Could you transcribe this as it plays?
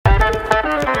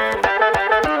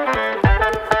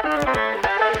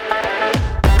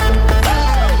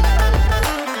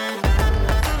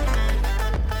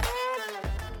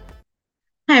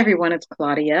everyone, it's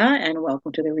Claudia, and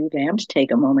welcome to the revamped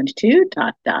Take a Moment to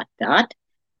dot dot dot.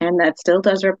 And that still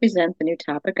does represent the new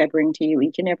topic I bring to you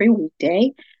each and every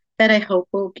weekday that I hope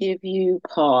will give you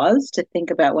pause to think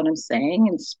about what I'm saying,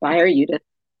 inspire you to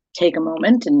take a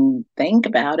moment and think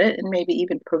about it, and maybe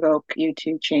even provoke you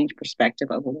to change perspective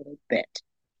a little bit.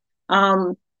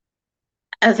 Um,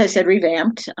 as I said,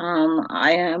 revamped.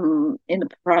 I am in the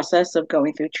process of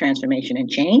going through transformation and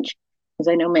change, as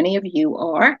I know many of you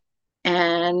are.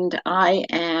 And I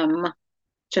am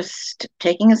just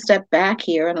taking a step back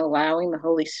here and allowing the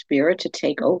Holy Spirit to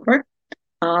take over.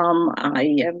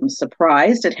 I am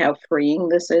surprised at how freeing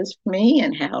this is for me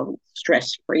and how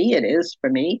stress free it is for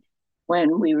me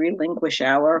when we relinquish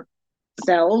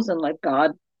ourselves and let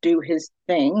God do his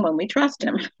thing when we trust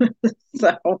him.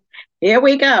 So here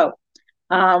we go.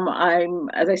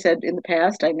 As I said in the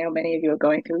past, I know many of you are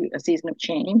going through a season of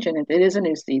change, and it is a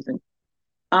new season.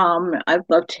 I'd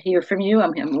love to hear from you.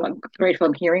 I'm grateful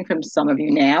I'm hearing from some of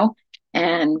you now.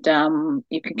 And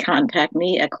you can contact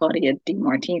me at Claudia Di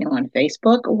Martino on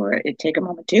Facebook or at Take a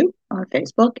Moment To on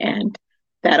Facebook and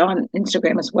that on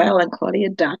Instagram as well and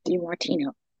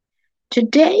Claudia.DiMartino.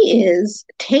 Today is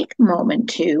take a moment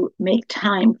to make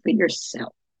time for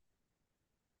yourself.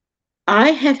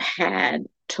 I have had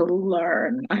to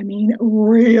learn,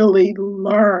 really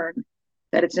learn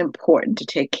that it's important to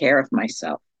take care of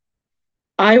myself.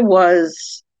 I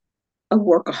was a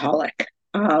workaholic.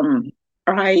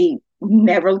 I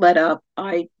never let up.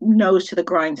 I nose to the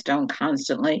grindstone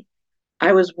constantly.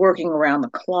 I was working around the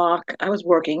clock. I was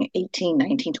working 18,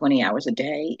 19, 20 hours a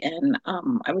day, and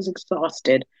I was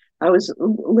exhausted. I was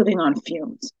living on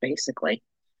fumes, basically.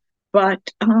 But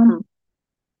and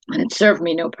it served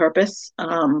me no purpose.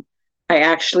 I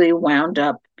actually wound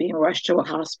up being rushed to a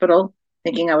hospital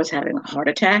thinking I was having a heart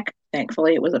attack.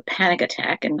 Thankfully, it was a panic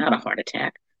attack and not a heart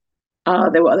attack.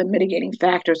 There were other mitigating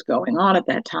factors going on at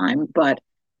that time, but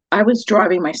I was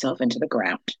driving myself into the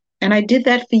ground. And I did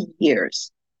that for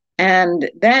years. And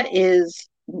that is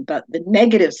the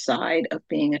negative side of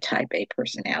being a type A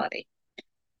personality.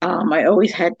 I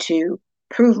always had to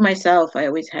prove myself. I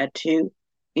always had to,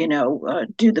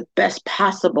 do the best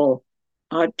possible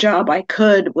job I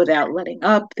could without letting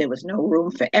up. There was no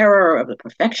room for error of the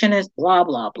perfectionist, blah,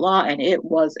 blah, blah. And it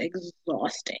was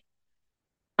exhausting.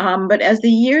 But as the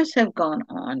years have gone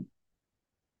on,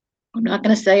 I'm not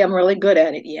going to say I'm really good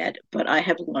at it yet, but I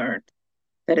have learned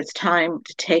that it's time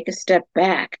to take a step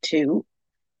back to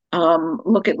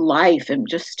look at life and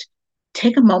just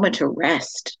take a moment to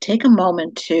rest. Take a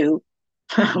moment to,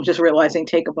 I'm just realizing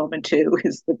take a moment to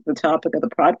is the topic of the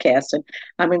podcast. And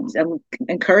I'm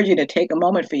encourage you to take a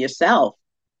moment for yourself.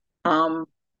 Um,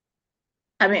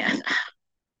 I mean,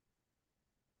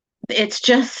 it's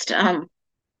just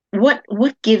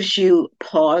what gives you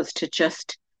pause to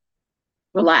just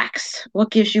relax?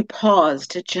 What gives you pause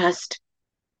to just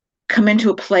come into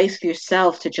a place for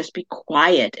yourself to just be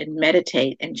quiet and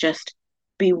meditate and just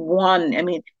be one? I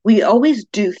mean, we always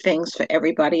do things for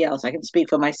everybody else. I can speak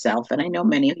for myself, and I know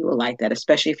many of you are like that,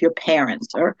 especially if you're parents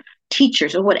or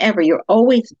teachers or whatever. You're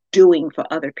always doing for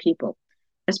other people,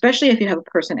 especially if you have a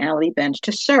personality bent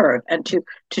to serve and to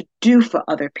do for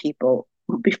other people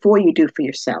before you do for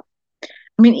yourself.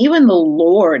 I mean, even the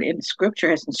Lord in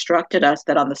scripture has instructed us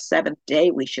that on the seventh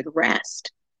day we should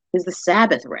rest, is the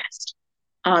Sabbath rest.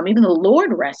 Even the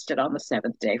Lord rested on the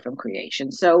seventh day from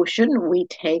creation. So shouldn't we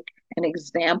take an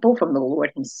example from the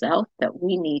Lord himself that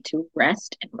we need to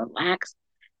rest and relax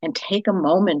and take a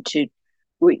moment to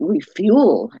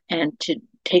refuel and to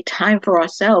take time for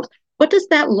ourselves? What does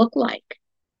that look like?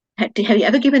 Have you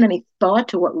ever given any thought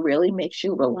to what really makes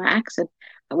you relax and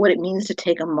what it means to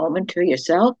take a moment to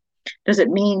yourself? Does it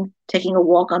mean taking a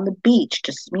walk on the beach?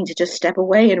 Does it mean to just step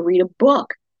away and read a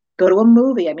book? Go to a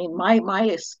movie? I mean, my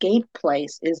escape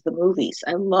place is the movies.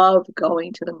 I love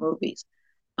going to the movies.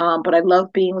 But I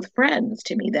love being with friends.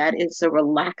 To me, that is a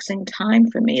relaxing time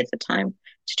for me. It's a time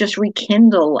to just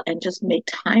rekindle and just make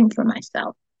time for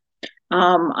myself.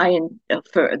 I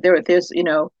for there's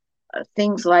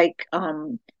things like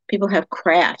people have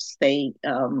crafts. They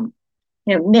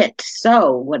knit,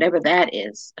 sew, whatever that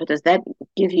is. Does that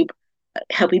give you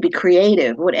help you be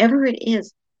creative? Whatever it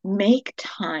is, make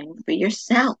time for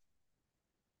yourself.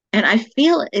 And I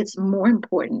feel it's more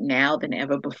important now than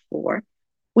ever before.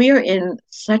 We are in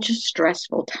such a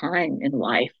stressful time in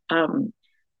life.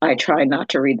 I try not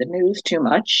to read the news too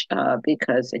much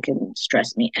because it can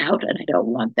stress me out, and I don't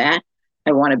want that.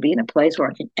 I want to be in a place where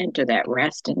I can enter that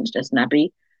rest and just not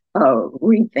be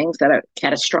read things that are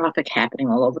catastrophic happening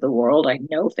all over the world. I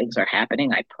know things are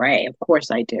happening. I pray, of course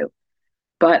I do,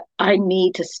 but I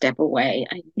need to step away.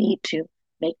 I need to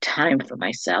make time for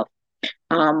myself.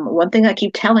 One thing I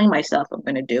keep telling myself I'm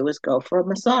going to do is go for a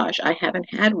massage. I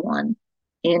haven't had one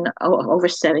in over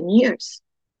 7 years,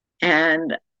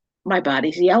 and my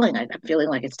body's yelling. I'm feeling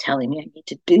like it's telling me I need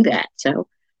to do that. So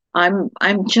I'm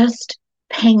just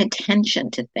paying attention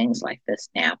to things like this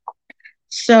now.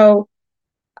 So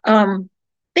um,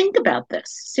 think about this.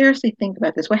 Seriously, think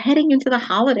about this. We're heading into the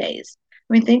holidays.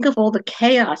 I mean, think of all the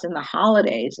chaos in the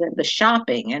holidays and the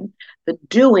shopping and the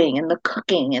doing and the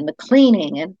cooking and the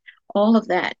cleaning and all of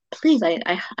that. Please,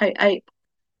 I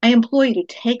implore you to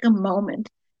take a moment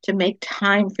to make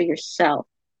time for yourself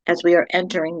as we are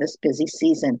entering this busy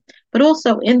season, but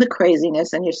also in the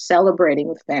craziness and you're celebrating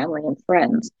with family and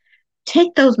friends.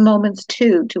 Take those moments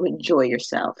too to enjoy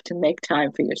yourself, to make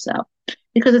time for yourself,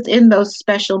 because it's in those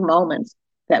special moments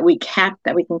that we can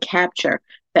capture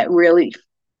that really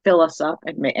fill us up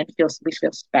and we feel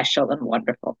special and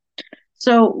wonderful.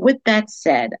 So, with that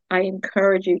said, I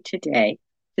encourage you today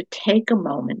to take a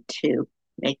moment to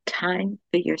make time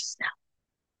for yourself.